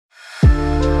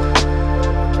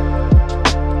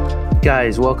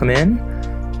Guys, welcome in,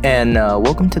 and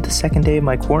welcome to the second day of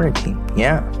my quarantine.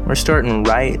 Yeah, we're starting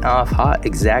right off hot,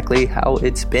 exactly how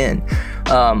it's been.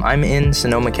 I'm in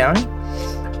Sonoma County,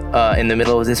 in the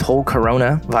middle of this whole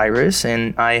coronavirus,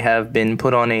 and I have been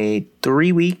put on a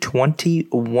 3-week,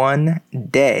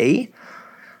 21-day,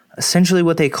 essentially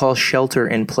what they call shelter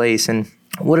in place. And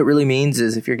what it really means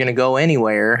is if you're going to go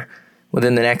anywhere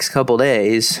within the next couple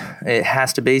days, it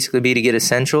has to basically be to get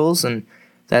essentials, and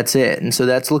that's it. And so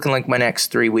that's looking like my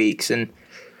next 3 weeks. And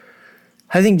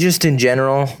I think just in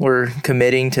general, we're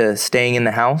committing to staying in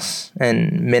the house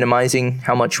and minimizing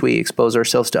how much we expose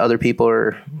ourselves to other people,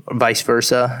 or vice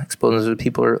versa, expose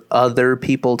other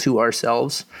people to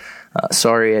ourselves.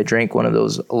 Sorry, I drank one of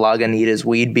those Lagunitas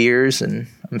weed beers and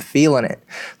I'm feeling it.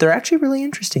 They're actually really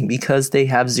interesting because they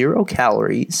have 0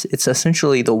 calories. It's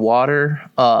essentially the water,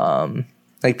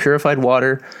 like purified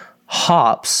water,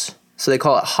 hops. So they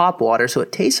call it hop water, so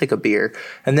it tastes like a beer.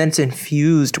 And then it's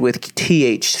infused with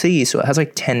THC, so it has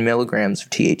like 10 milligrams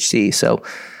of THC. So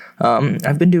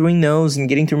I've been doing those and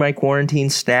getting through my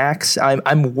quarantine snacks.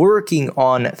 I'm working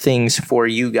on things for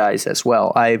you guys as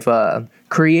well. I've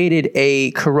created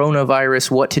a coronavirus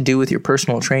what to do with your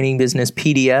personal training business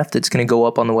PDF that's going to go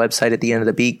up on the website at the end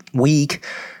of the week.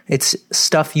 It's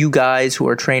stuff you guys who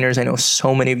are trainers, I know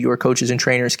so many of you are coaches and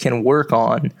trainers, can work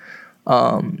on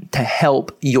to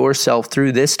help yourself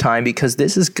through this time, because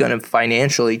this is going to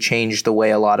financially change the way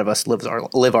a lot of us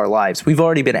live our lives. We've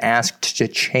already been asked to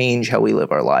change how we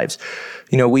live our lives.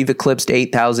 You know, we've eclipsed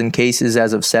 8,000 cases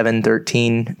as of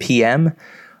 7:13 p.m.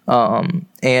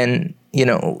 And, you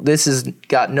know, this has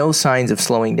got no signs of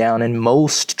slowing down, and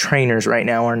most trainers right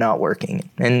now are not working.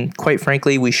 And quite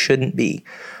frankly, we shouldn't be.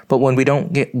 But when we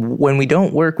don't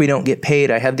work, we don't get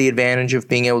paid. I have the advantage of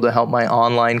being able to help my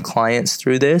online clients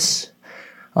through this.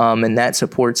 And that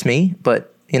supports me.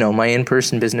 But, you know, my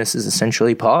in-person business is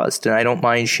essentially paused, and I don't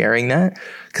mind sharing that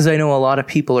because I know a lot of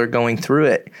people are going through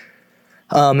it.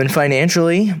 And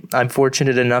financially, I'm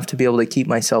fortunate enough to be able to keep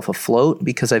myself afloat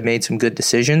because I've made some good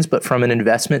decisions. But from an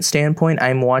investment standpoint,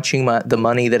 I'm watching the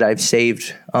money that I've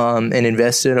saved and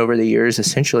invested over the years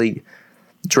essentially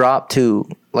drop to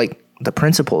like the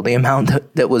principal, the amount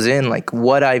that was in. Like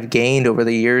what I've gained over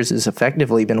the years has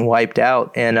effectively been wiped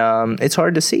out, and it's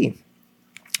hard to see.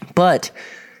 But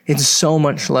it's so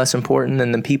much less important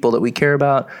than the people that we care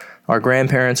about, our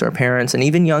grandparents, our parents, and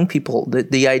even young people.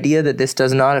 The idea that this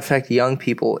does not affect young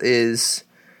people is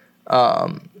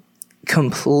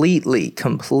completely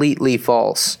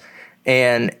false.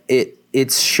 And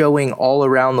it's showing all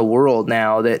around the world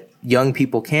now that young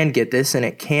people can get this, and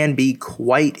it can be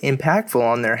quite impactful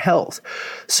on their health.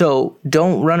 So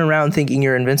don't run around thinking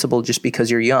you're invincible just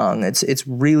because you're young. It's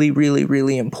really, really,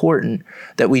 really important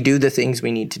that we do the things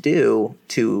we need to do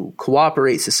to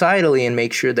cooperate societally and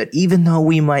make sure that even though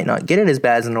we might not get it as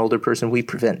bad as an older person, we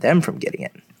prevent them from getting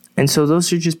it. And so those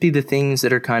should just be the things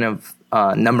that are kind of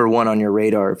number one on your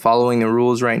radar, following the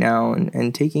rules right now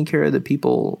and taking care of the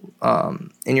people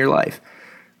in your life.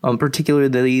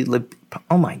 Particularly,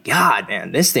 oh my God,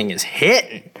 man, this thing is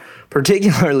hitting.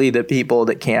 Particularly the people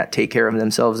that can't take care of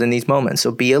themselves in these moments. So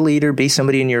be a leader, be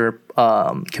somebody in your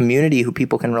community who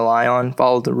people can rely on,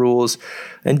 follow the rules,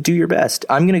 and do your best.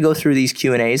 I'm going to go through these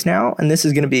Q&As now, and this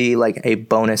is going to be like a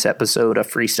bonus episode, a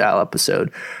freestyle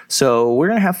episode. So we're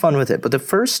going to have fun with it. But the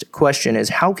first question is,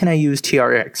 how can I use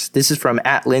TRX? This is from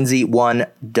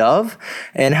 @Lindsay1Dove.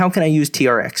 And how can I use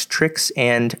TRX? Tricks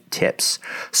and tips.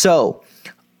 So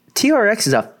TRX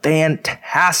is a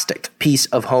fantastic piece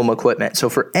of home equipment. So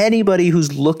for anybody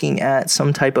who's looking at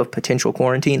some type of potential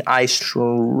quarantine, I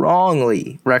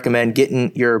strongly recommend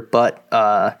getting your butt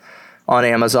on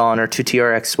Amazon or to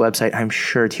TRX website. I'm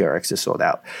sure TRX is sold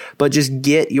out, but just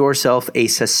get yourself a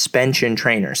suspension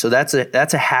trainer. So that's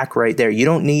a hack right there. You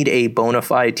don't need a bona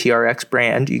fide TRX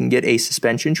brand. You can get a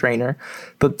suspension trainer,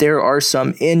 but there are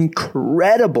some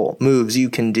incredible moves you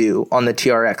can do on the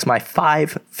TRX. My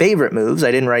 5 favorite moves,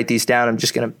 I didn't write these down. I'm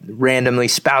just going to randomly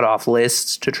spout off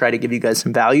lists to try to give you guys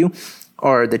some value,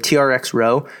 are the TRX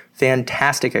row.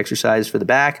 Fantastic exercise for the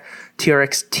back.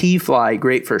 TRX T-fly,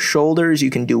 great for shoulders. You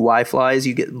can do Y-flies.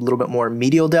 You get a little bit more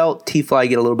medial delt. T-fly,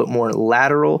 get a little bit more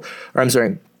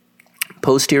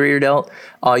posterior delt.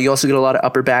 You also get a lot of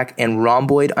upper back and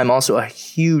rhomboid. I'm also a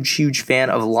huge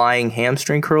fan of lying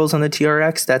hamstring curls on the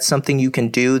TRX. That's something you can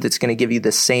do that's going to give you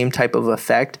the same type of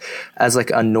effect as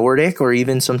like a Nordic or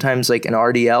even sometimes like an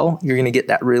RDL. You're going to get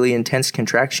that really intense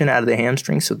contraction out of the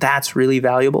hamstring. So that's really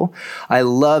valuable. I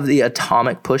love the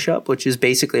atomic push-up, which is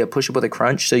basically a push-up with a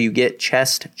crunch. So you get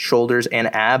chest, shoulders,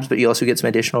 and abs, but you also get some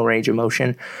additional range of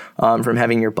motion from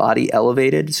having your body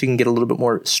elevated. So you can get a little bit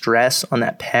more stress on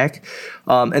that pec.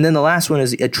 And then the last one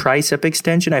is a tricep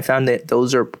extension. I found that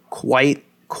those are quite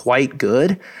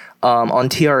good. On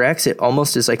TRX, it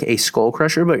almost is like a skull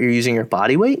crusher, but you're using your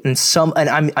body weight. And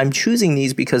I'm choosing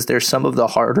these because they're some of the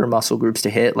harder muscle groups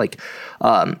to hit, like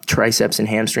triceps and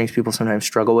hamstrings. People sometimes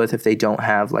struggle with if they don't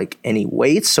have like any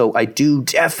weights. So I do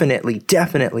definitely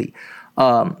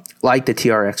like the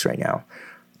TRX right now.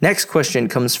 Next question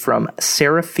comes from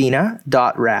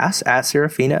Serafina.ras, at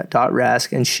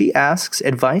Serafina.ras, and she asks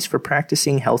advice for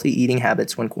practicing healthy eating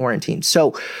habits when quarantined.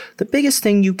 So the biggest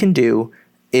thing you can do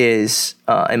is,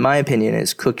 in my opinion,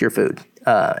 is cook your food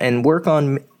and work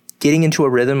on getting into a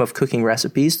rhythm of cooking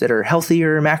recipes that are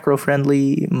healthier,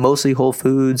 macro-friendly, mostly whole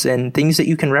foods, and things that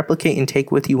you can replicate and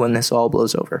take with you when this all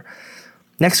blows over.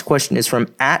 Next question is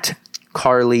from at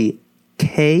Carly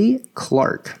K.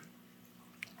 Clark.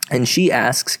 And she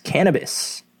asks,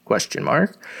 cannabis, ?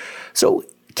 So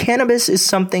cannabis is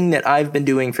something that I've been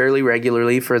doing fairly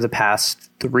regularly for the past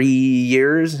 3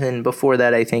 years. And before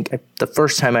that, I think the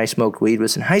first time I smoked weed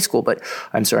was in high school,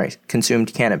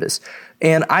 consumed cannabis.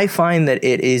 And I find that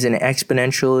it is an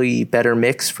exponentially better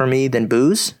mix for me than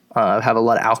booze. I have a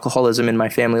lot of alcoholism in my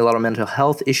family, a lot of mental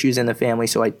health issues in the family,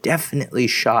 so I definitely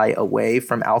shy away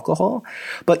from alcohol.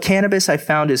 But cannabis I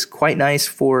found is quite nice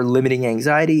for limiting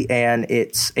anxiety, and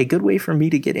it's a good way for me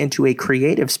to get into a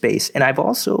creative space. And I've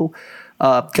also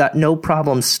got no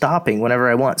problem stopping whenever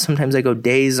I want. Sometimes I go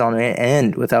days on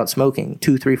end without smoking,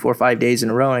 2, 3, 4, 5 days in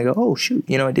a row, and I go, oh, shoot,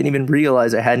 I didn't even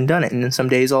realize I hadn't done it. And then some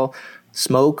days I'll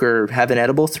smoke or have an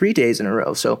edible 3 days in a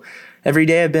row. So every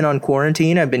day I've been on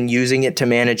quarantine, I've been using it to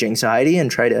manage anxiety and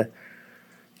try to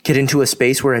get into a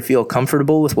space where I feel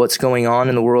comfortable with what's going on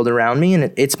in the world around me.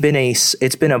 And it's been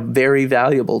a very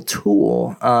valuable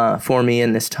tool for me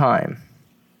in this time.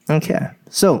 Okay,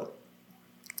 so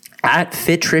at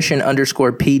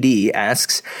Fitrition_PD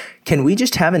asks, can we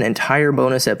just have an entire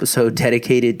bonus episode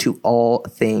dedicated to all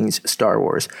things Star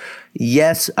Wars?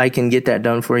 Yes, I can get that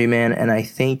done for you, man, and I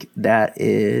think that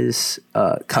is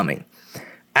coming.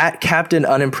 At Captain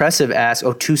Unimpressive asks,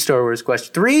 3 Star Wars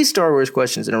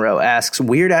questions in a row, asks,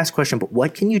 weird ass question, but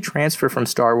what can you transfer from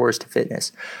Star Wars to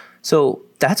fitness? So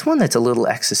that's one that's a little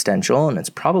existential, and it's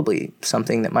probably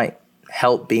something that might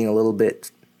help being a little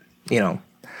bit,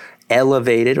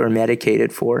 elevated or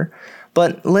medicated for.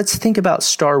 But let's think about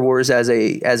Star Wars as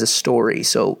a story.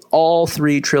 So all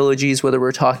 3 trilogies, whether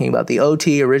we're talking about the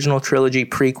OT, original trilogy,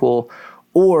 prequel,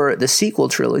 or the sequel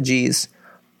trilogies,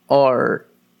 are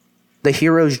the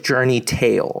hero's journey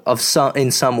tale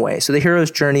in some way. So the hero's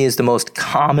journey is the most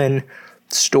common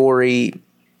story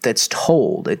that's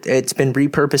told. It's been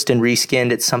repurposed and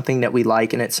reskinned. It's something that we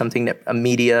like, and it's something that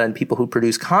media and people who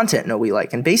produce content know we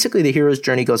like. And basically the hero's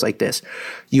journey goes like this.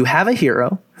 You have a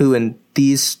hero who in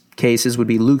these cases would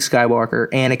be Luke Skywalker,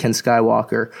 Anakin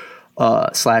Skywalker, /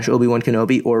 Obi-Wan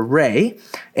Kenobi, or Rey.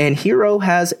 And hero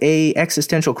has a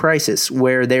existential crisis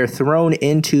where they're thrown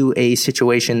into a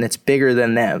situation that's bigger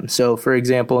than them. So for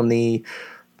example, in the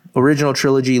original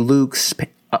trilogy, Luke's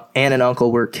aunt and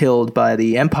uncle were killed by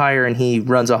the Empire, and he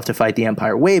runs off to fight the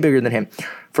Empire, way bigger than him.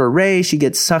 For Rey, she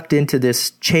gets sucked into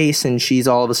this chase, and she's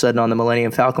all of a sudden on the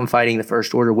Millennium Falcon fighting the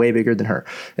First Order, way bigger than her.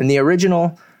 In the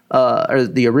original,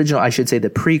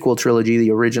 the prequel trilogy,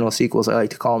 the original sequels, I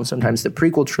like to call them sometimes, the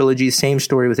prequel trilogy, same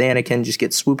story with Anakin, just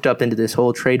gets swooped up into this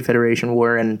whole Trade Federation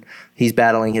war, and he's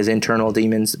battling his internal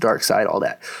demons, the dark side, all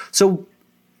that. So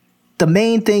the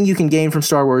main thing you can gain from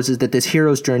Star Wars is that this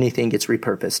hero's journey thing gets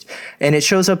repurposed. And it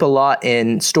shows up a lot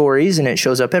in stories, and it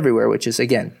shows up everywhere, which is,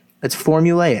 again, it's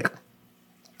formulaic.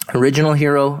 Original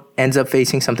hero ends up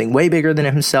facing something way bigger than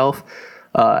himself,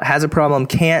 has a problem,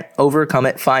 can't overcome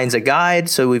it, finds a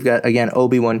guide. So we've got, again,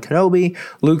 Obi-Wan Kenobi,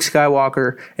 Luke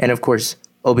Skywalker, and of course,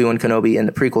 Obi-Wan Kenobi in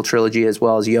the prequel trilogy, as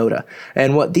well as Yoda.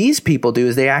 And what these people do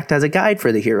is they act as a guide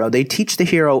for the hero. They teach the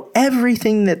hero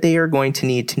everything that they are going to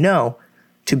need to know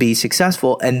to be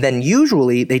successful, and then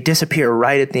usually they disappear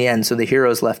right at the end, so the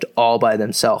hero's left all by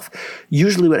themselves.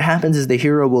 Usually what happens is the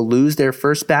hero will lose their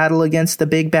first battle against the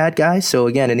big bad guy. So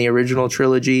again, in the original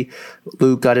trilogy,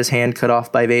 Luke got his hand cut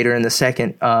off by Vader. In the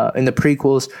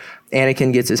prequels,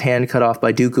 Anakin gets his hand cut off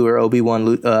by Dooku, or Obi-Wan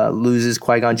loses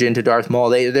Qui-Gon Jinn to Darth Maul.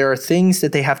 There are things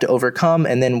that they have to overcome,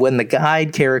 and then when the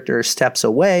guide character steps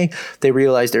away, they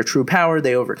realize their true power,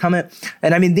 they overcome it.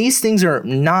 And I mean, these things are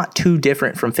not too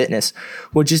different from fitness,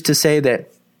 which is to say that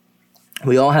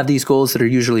we all have these goals that are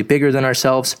usually bigger than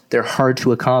ourselves. They're hard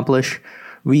to accomplish.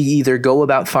 We either go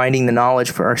about finding the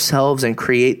knowledge for ourselves and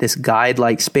create this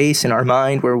guide-like space in our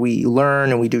mind where we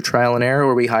learn and we do trial and error,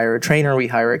 or we hire a trainer, we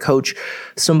hire a coach,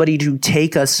 somebody to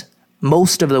take us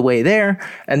most of the way there.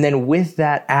 And then with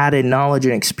that added knowledge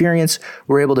and experience,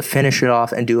 we're able to finish it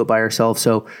off and do it by ourselves.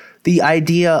 So the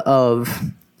idea of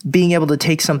being able to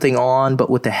take something on, but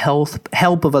with the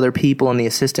help of other people and the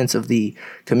assistance of the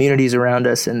communities around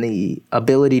us and the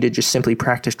ability to just simply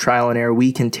practice trial and error,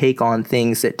 we can take on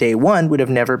things that day one would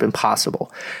have never been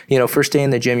possible. First day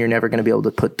in the gym, you're never going to be able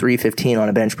to put 315 on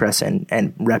a bench press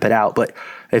and rep it out. But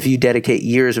if you dedicate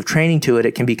years of training to it,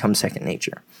 it can become second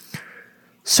nature.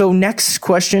 So next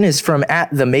question is from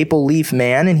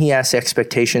 @TheMapleLeafMan, and he asks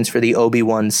expectations for the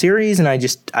Obi-Wan series. And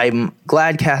I'm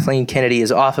glad Kathleen Kennedy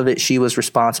is off of it. She was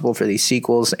responsible for these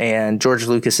sequels, and George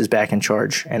Lucas is back in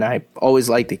charge. And I always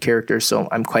liked the characters, so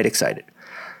I'm quite excited.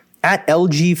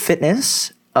 @LG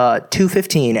Fitness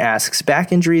 215 asks,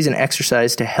 back injuries and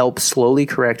exercise to help slowly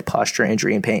correct posture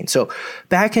injury and pain. So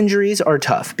back injuries are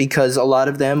tough because a lot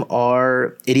of them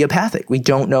are idiopathic. We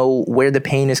don't know where the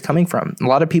pain is coming from. A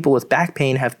lot of people with back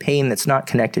pain have pain that's not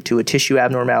connected to a tissue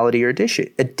abnormality or a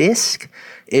disc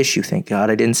issue. Thank God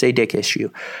I didn't say dick issue.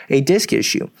 A disc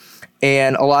issue.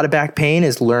 And a lot of back pain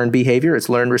is learned behavior. It's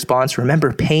learned response.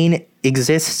 Remember, pain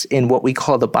exists in what we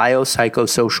call the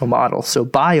biopsychosocial model. So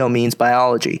bio means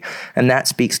biology, and that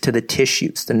speaks to the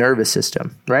tissues, the nervous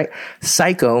system, right?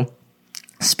 Psycho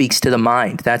speaks to the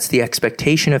mind. That's the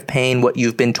expectation of pain, what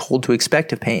you've been told to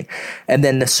expect of pain. And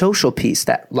then the social piece,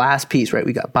 that last piece, right?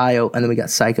 We got bio, and then we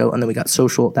got psycho, and then we got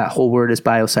social. That whole word is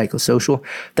biopsychosocial.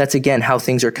 That's, again, how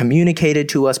things are communicated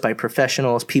to us by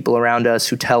professionals, people around us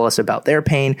who tell us about their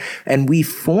pain. And we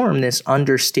form this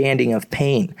understanding of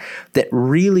pain that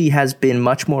really has been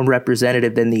much more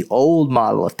representative than the old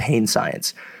model of pain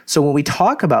science. So when we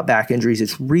talk about back injuries,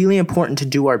 it's really important to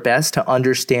do our best to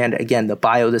understand, again, the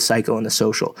bio, the psycho, and the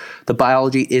social. The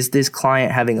biology, is this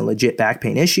client having a legit back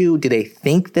pain issue? Do they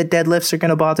think that deadlifts are going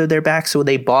to bother their back, so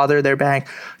they bother their back?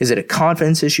 Is it a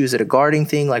confidence issue? Is it a guarding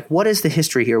thing? Like, what is the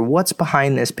history here? What's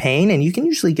behind this pain? And you can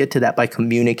usually get to that by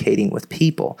communicating with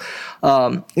people.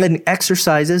 And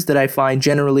exercises that I find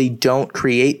generally don't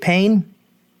create pain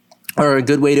are a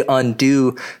good way to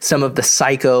undo some of the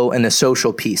psycho and the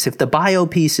social piece. If the bio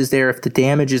piece is there, if the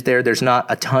damage is there, there's not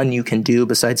a ton you can do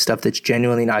besides stuff that's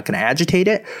genuinely not going to agitate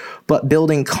it. But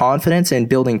building confidence and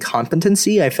building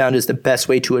competency, I found, is the best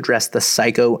way to address the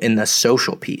psycho and the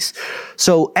social piece.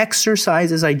 So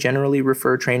exercises I generally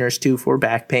refer trainers to for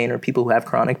back pain or people who have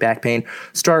chronic back pain.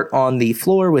 Start on the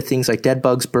floor with things like dead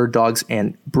bugs, bird dogs,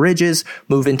 and bridges.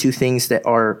 Move into things that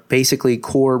are basically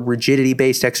core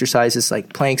rigidity-based exercises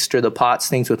like planks, stir the pots,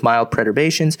 things with mild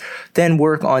perturbations. Then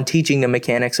work on teaching the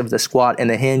mechanics of the squat and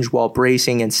the hinge while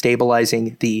bracing and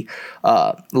stabilizing the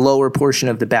lower portion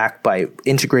of the back by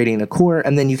integrating the core.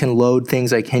 And then you can load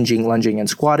things like hinging, lunging, and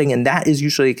squatting. And that is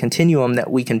usually a continuum that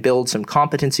we can build some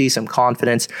competency, some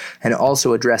confidence, and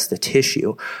also address the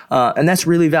tissue. And that's a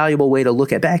really valuable way to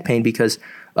look at back pain because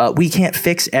we can't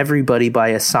fix everybody by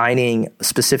assigning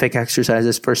specific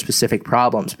exercises for specific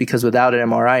problems, because without an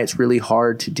MRI, it's really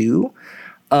hard to do.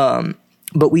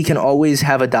 But we can always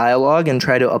have a dialogue and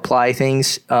try to apply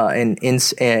things and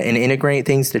integrate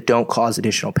things that don't cause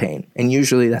additional pain. And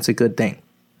usually that's a good thing.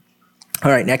 All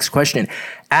right, next question.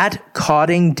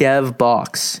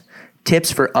 @CoddingDevBox,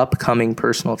 tips for upcoming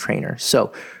personal trainers.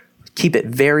 So keep it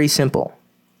very simple.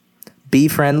 Be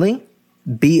friendly,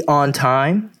 be on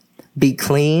time, be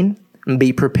clean, and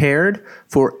be prepared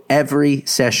for every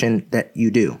session that you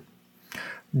do.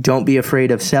 Don't be afraid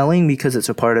of selling because it's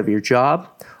a part of your job.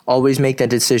 Always make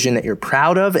that decision that you're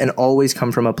proud of and always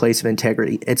come from a place of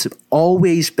integrity. It's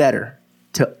always better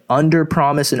to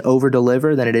under-promise and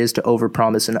over-deliver than it is to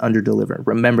over-promise and under-deliver.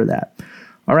 Remember that.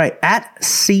 All right,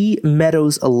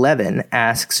 @CMeadows11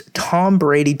 asks, Tom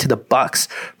Brady to the Bucs,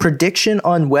 prediction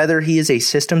on whether he is a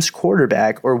systems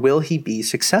quarterback or will he be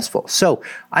successful? So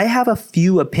I have a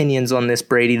few opinions on this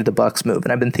Brady to the Bucs move,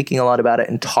 and I've been thinking a lot about it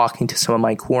and talking to some of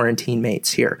my quarantine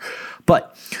mates here.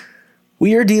 But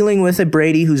we are dealing with a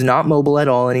Brady who's not mobile at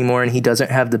all anymore, and he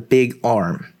doesn't have the big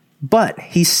arm. But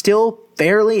he's still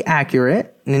fairly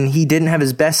accurate, and he didn't have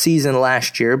his best season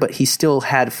last year, but he still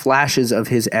had flashes of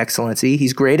his excellency.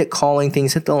 He's great at calling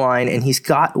things at the line, and he's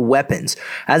got weapons.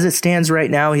 As it stands right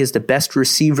now, he has the best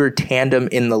receiver tandem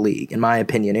in the league, in my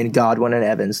opinion, in Godwin and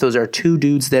Evans. Those are two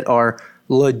dudes that are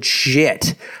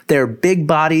legit. They're big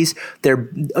bodies.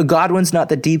 Godwin's not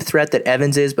the deep threat that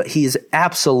Evans is, but he is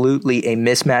absolutely a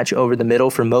mismatch over the middle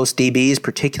for most DBs,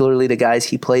 particularly the guys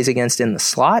he plays against in the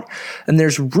slot. And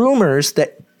there's rumors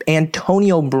that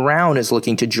Antonio Brown is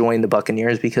looking to join the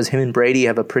Buccaneers because him and Brady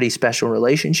have a pretty special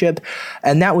relationship.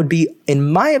 And that would be,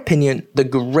 in my opinion, the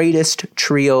greatest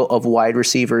trio of wide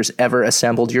receivers ever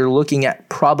assembled. You're looking at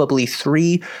probably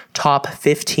 3 top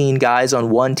 15 guys on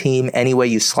one team, any way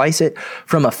you slice it.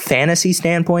 From a fantasy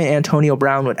standpoint, Antonio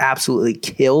Brown would absolutely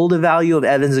kill the value of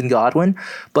Evans and Godwin.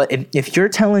 But if you're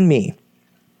telling me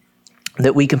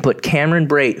that we can put Cameron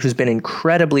Brate, who's been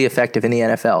incredibly effective in the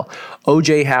NFL,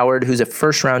 O.J. Howard, who's a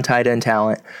first-round tight end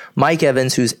talent, Mike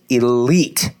Evans, who's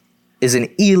elite, is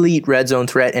an elite red zone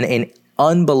threat and an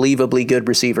unbelievably good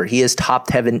receiver. He is top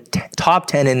 10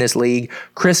 in this league.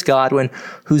 Chris Godwin,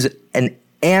 who's an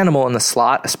animal in the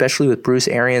slot, especially with Bruce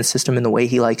Arians' system and the way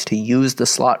he likes to use the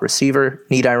slot receiver.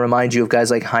 Need I remind you of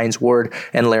guys like Hines Ward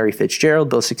and Larry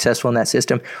Fitzgerald, both successful in that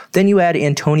system. Then you add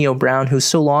Antonio Brown, who,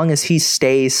 so long as he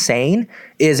stays sane,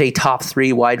 is a top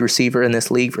 3 wide receiver in this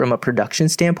league from a production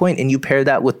standpoint. And you pair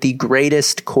that with the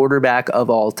greatest quarterback of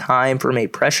all time from a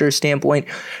pressure standpoint.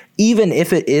 Even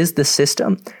if it is the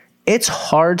system, it's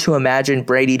hard to imagine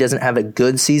Brady doesn't have a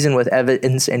good season with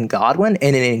Evans and Godwin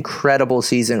and an incredible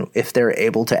season if they're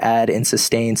able to add and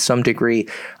sustain some degree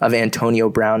of Antonio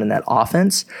Brown in that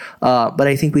offense. But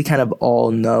I think we kind of all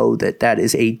know that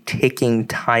is a ticking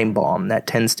time bomb. That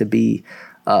tends to be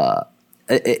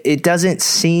it doesn't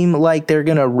seem like they're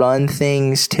going to run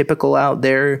things typical out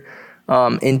there.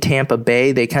 In Tampa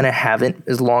Bay, they kind of haven't,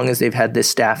 as long as they've had this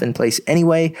staff in place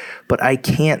anyway. But I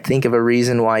can't think of a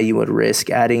reason why you would risk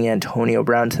adding Antonio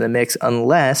Brown to the mix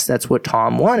unless that's what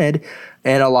Tom wanted.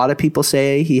 And a lot of people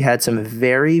say he had some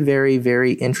very, very,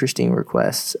 very interesting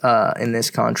requests in this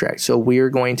contract. So we're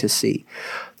going to see.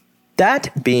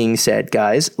 That being said,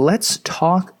 guys, let's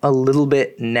talk a little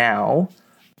bit now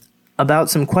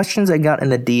about some questions I got in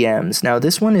the DMs. Now,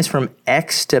 this one is from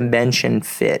X Dimension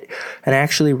Fit, and I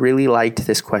actually really liked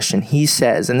this question. He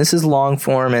says, and this is long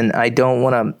form, and I don't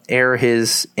want to air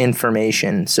his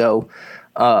information. So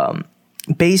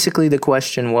basically the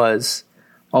question was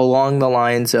along the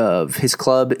lines of his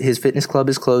fitness club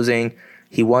is closing.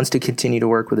 He wants to continue to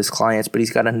work with his clients, but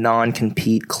he's got a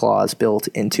non-compete clause built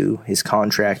into his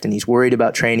contract, and he's worried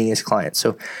about training his clients.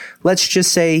 So let's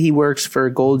just say he works for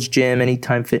Gold's Gym,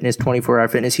 Anytime Fitness, 24 Hour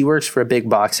Fitness. He works for a big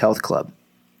box health club.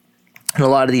 And a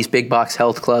lot of these big box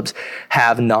health clubs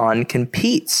have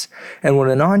non-competes. And what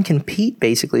a non-compete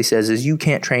basically says is you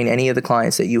can't train any of the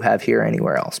clients that you have here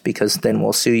anywhere else, because then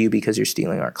we'll sue you because you're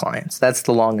stealing our clients. That's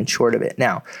the long and short of it.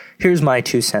 Now, here's my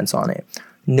 2 cents on it.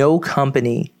 No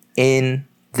company in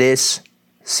this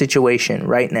situation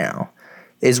right now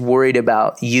is worried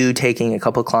about you taking a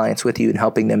couple clients with you and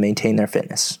helping them maintain their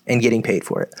fitness and getting paid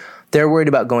for it. They're worried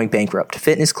about going bankrupt.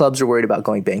 Fitness clubs are worried about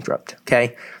going bankrupt,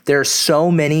 okay? There are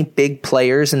so many big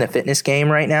players in the fitness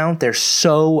game right now. There's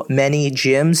so many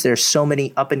gyms. There's so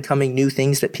many up-and-coming new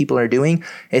things that people are doing.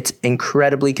 It's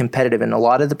incredibly competitive, and a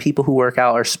lot of the people who work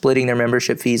out are splitting their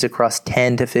membership fees across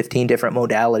 10 to 15 different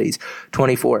modalities.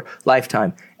 24,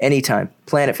 Lifetime, Anytime,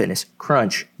 Planet Fitness,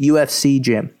 Crunch, UFC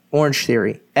Gym, Orange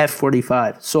Theory,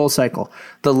 F45, SoulCycle.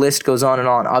 The list goes on and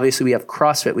on. Obviously, we have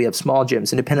CrossFit. We have small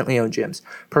gyms, independently owned gyms,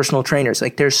 personal trainers.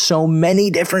 Like, there's so many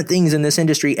different things in this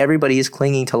industry. Everybody is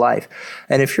clinging to life.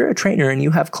 And if you're a trainer and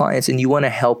you have clients and you want to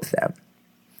help them,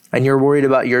 and you're worried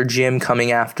about your gym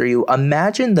coming after you,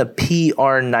 imagine the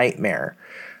PR nightmare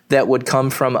that would come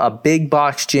from a big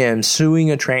box gym suing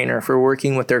a trainer for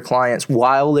working with their clients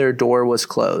while their doors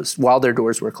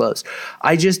were closed.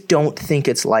 I just don't think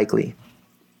it's likely.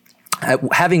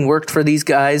 Having worked for these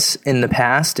guys in the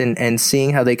past and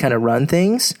seeing how they kind of run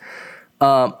things,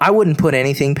 I wouldn't put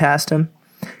anything past them.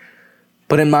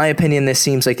 But in my opinion, this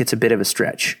seems like it's a bit of a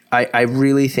stretch. I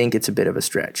really think it's a bit of a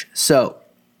stretch. So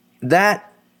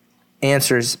that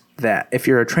answers that. If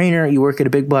you're a trainer, you work at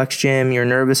a big box gym, you're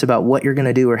nervous about what you're going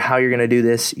to do or how you're going to do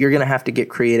this, you're going to have to get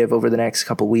creative over the next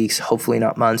couple weeks, hopefully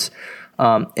not months.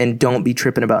 And don't be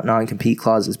tripping about non-compete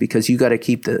clauses, because you got to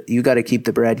keep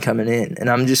the bread coming in. And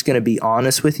I'm just going to be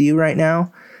honest with you right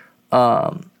now.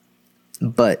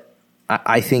 But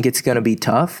I think it's going to be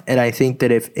tough. And I think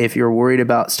that if you're worried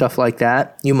about stuff like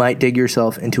that, you might dig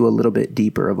yourself into a little bit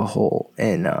deeper of a hole.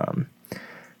 And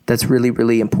that's really,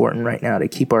 really important right now, to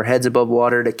keep our heads above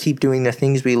water, to keep doing the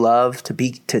things we love,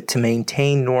 to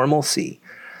maintain normalcy.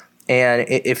 And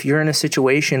if you're in a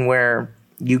situation where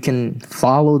you can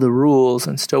follow the rules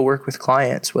and still work with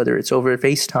clients, whether it's over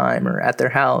FaceTime or at their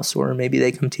house, or maybe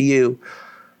they come to you,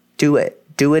 do it.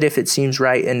 Do it if it seems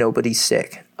right and nobody's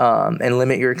sick, and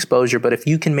limit your exposure. But if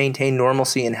you can maintain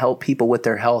normalcy and help people with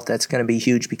their health, that's going to be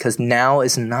huge, because now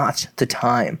is not the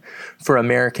time for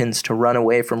Americans to run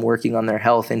away from working on their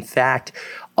health. In fact,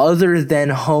 other than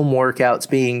home workouts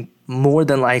being more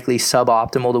than likely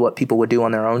suboptimal to what people would do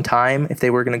on their own time if they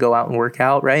were going to go out and work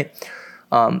out, right?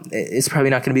 It's probably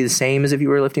not going to be the same as if you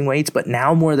were lifting weights, but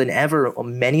now more than ever,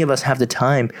 many of us have the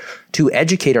time to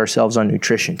educate ourselves on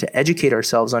nutrition, to educate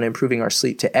ourselves on improving our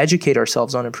sleep, to educate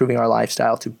ourselves on improving our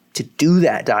lifestyle, to do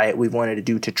that diet we've wanted to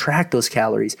do, to track those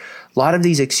calories. A lot of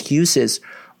these excuses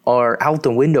are out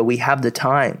the window. We have the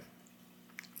time.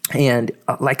 And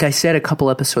like I said a couple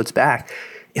episodes back,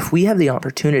 if we have the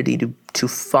opportunity to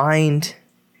find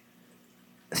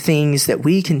things that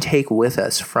we can take with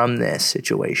us from this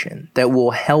situation that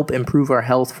will help improve our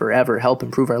health forever, help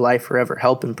improve our life forever,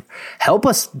 help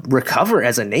us recover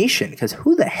as a nation, because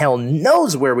who the hell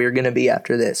knows where we're going to be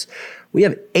after this. We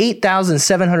have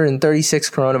 8,736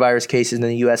 coronavirus cases in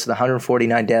the U.S. with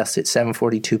 149 deaths at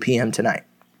 7:42 p.m. tonight.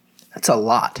 That's a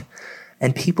lot.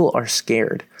 And people are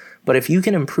scared. But if you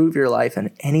can improve your life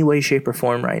in any way, shape, or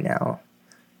form right now,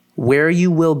 where you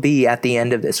will be at the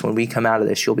end of this, when we come out of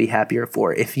this, you'll be happier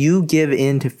for. If you give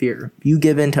in to fear, if you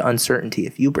give in to uncertainty,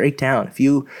 if you break down, if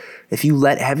you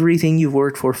let everything you've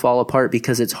worked for fall apart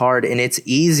because it's hard, and it's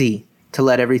easy to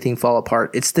let everything fall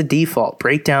apart. It's the default.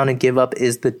 Break down and give up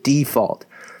is the default.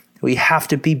 We have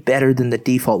to be better than the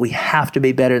default. We have to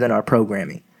be better than our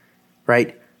programming,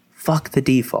 right? Fuck the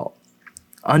default.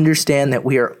 Understand that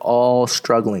we are all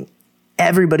struggling.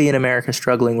 Everybody in America is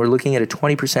struggling. We're looking at a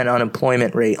 20%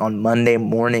 unemployment rate on Monday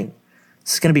morning.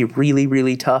 It's going to be really,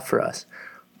 really tough for us.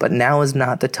 But now is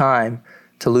not the time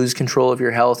to lose control of your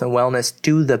health and wellness.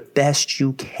 Do the best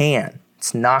you can.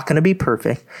 It's not going to be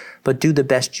perfect, but do the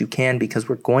best you can, because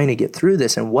we're going to get through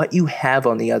this. And what you have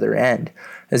on the other end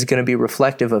is going to be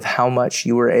reflective of how much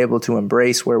you were able to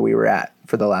embrace where we were at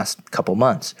for the last couple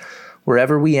months.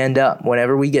 Wherever we end up,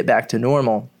 whenever we get back to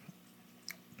normal,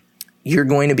 you're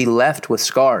going to be left with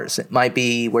scars. It might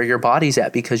be where your body's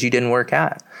at because you didn't work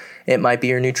out. It might be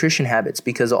your nutrition habits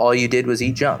because all you did was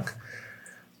eat junk.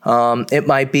 It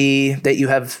might be that you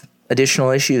have additional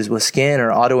issues with skin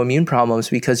or autoimmune problems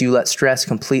because you let stress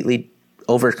completely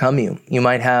overcome you. You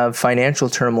might have financial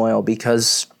turmoil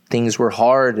because things were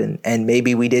hard and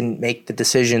maybe we didn't make the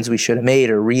decisions we should have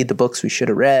made or read the books we should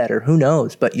have read, or who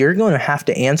knows. But you're going to have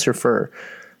to answer for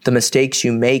the mistakes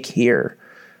you make here.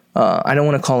 I don't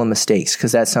want to call them mistakes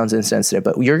because that sounds insensitive,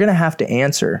 but you're going to have to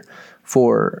answer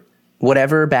for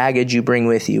whatever baggage you bring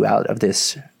with you out of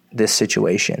this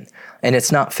situation. And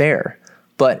it's not fair.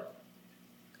 But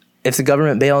if the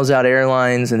government bails out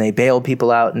airlines and they bail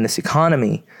people out in this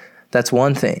economy, that's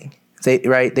one thing.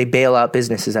 They bail out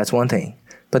businesses, that's one thing.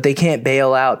 But they can't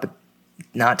bail out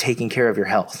not taking care of your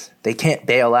health. They can't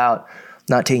bail out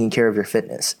not taking care of your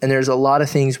fitness. And there's a lot of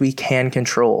things we can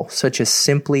control, such as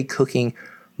simply cooking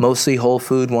mostly whole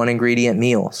food, one ingredient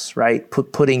meals, right?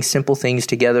 Putting simple things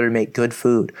together to make good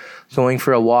food, going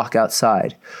for a walk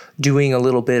outside, doing a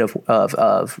little bit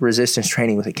of resistance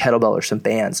training with a kettlebell or some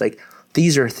bands. Like,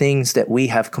 these are things that we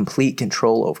have complete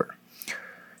control over.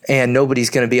 And nobody's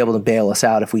going to be able to bail us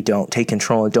out if we don't take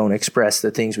control and don't express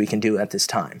the things we can do at this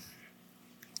time.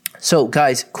 So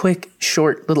guys, quick,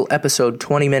 short little episode,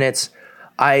 20 minutes.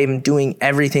 I'm doing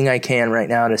everything I can right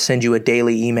now to send you a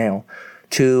daily email,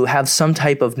 to have some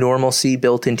type of normalcy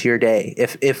built into your day.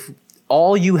 If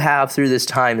all you have through this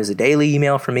time is a daily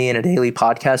email from me and a daily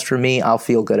podcast from me, I'll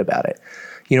feel good about it.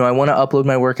 You know, I want to upload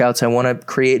my workouts. I want to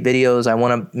create videos. I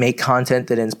want to make content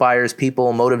that inspires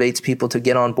people, motivates people to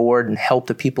get on board and help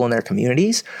the people in their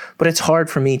communities. But it's hard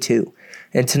for me too.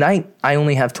 And tonight, I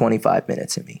only have 25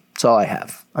 minutes in me. That's all I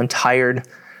have. I'm tired.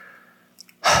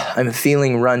 I'm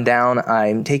feeling run down.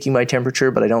 I'm taking my temperature,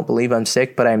 but I don't believe I'm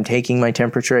sick, but I'm taking my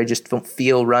temperature. I just don't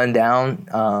feel run down.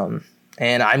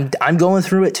 And I'm going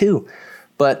through it too.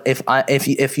 But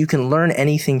if you can learn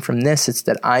anything from this, it's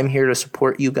that I'm here to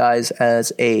support you guys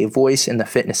as a voice in the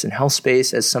fitness and health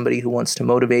space, as somebody who wants to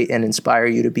motivate and inspire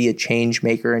you to be a change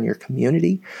maker in your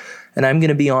community. And I'm going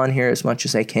to be on here as much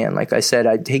as I can. Like I said,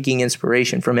 I'm taking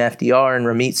inspiration from FDR and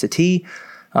Ramit Sethi.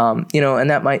 And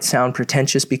that might sound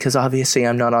pretentious because obviously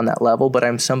I'm not on that level, but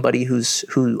I'm somebody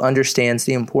who understands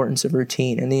the importance of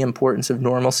routine and the importance of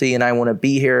normalcy. And I want to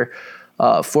be here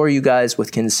for you guys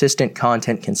with consistent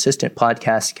content, consistent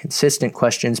podcasts, consistent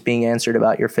questions being answered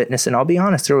about your fitness. And I'll be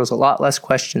honest, there was a lot less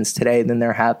questions today than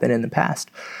there have been in the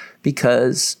past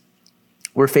because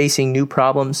we're facing new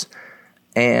problems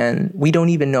and we don't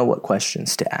even know what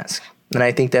questions to ask. And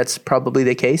I think that's probably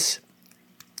the case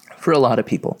for a lot of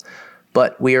people.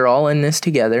 But we are all in this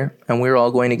together, and we're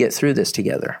all going to get through this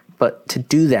together. But to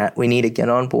do that, we need to get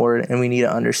on board, and we need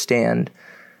to understand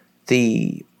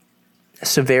the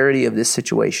severity of this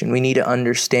situation. We need to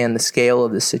understand the scale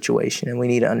of this situation, and we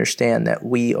need to understand that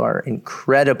we are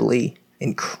incredibly,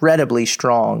 incredibly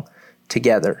strong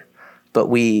together. but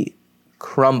we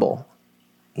crumble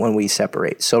when we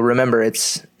separate. So remember,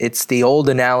 it's the old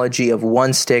analogy of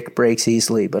one stick breaks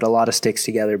easily, but a lot of sticks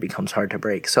together becomes hard to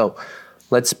break. So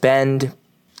let's bend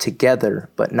together,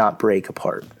 but not break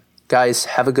apart. Guys,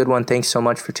 have a good one. Thanks so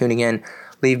much for tuning in.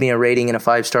 Leave me a rating and a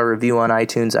 5-star review on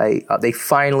iTunes. They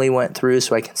finally went through,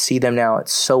 so I can see them now.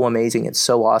 It's so amazing. It's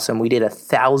so awesome. We did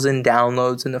 1,000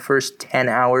 downloads in the first 10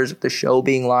 hours of the show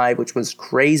being live, which was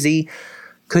crazy.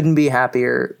 Couldn't be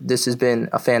happier. This has been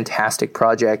a fantastic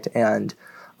project, and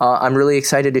I'm really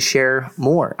excited to share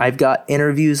more. I've got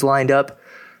interviews lined up.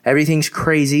 Everything's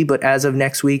crazy, but as of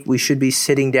next week, we should be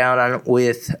sitting down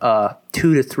with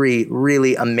 2 to 3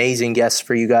 really amazing guests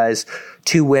for you guys.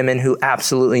 2 women who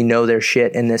absolutely know their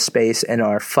shit in this space and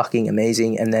are fucking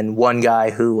amazing. And then 1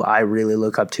 guy who I really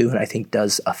look up to and I think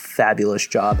does a fabulous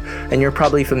job. And you're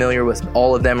probably familiar with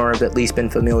all of them or have at least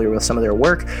been familiar with some of their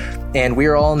work. And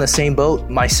we're all in the same boat,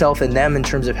 myself and them, in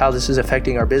terms of how this is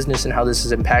affecting our business and how this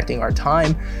is impacting our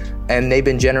time. And they've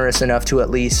been generous enough to at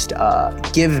least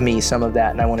give me some of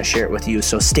that, and I want to share it with you.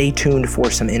 So stay tuned for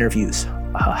some interviews.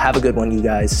 Have a good one, you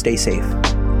guys. Stay safe.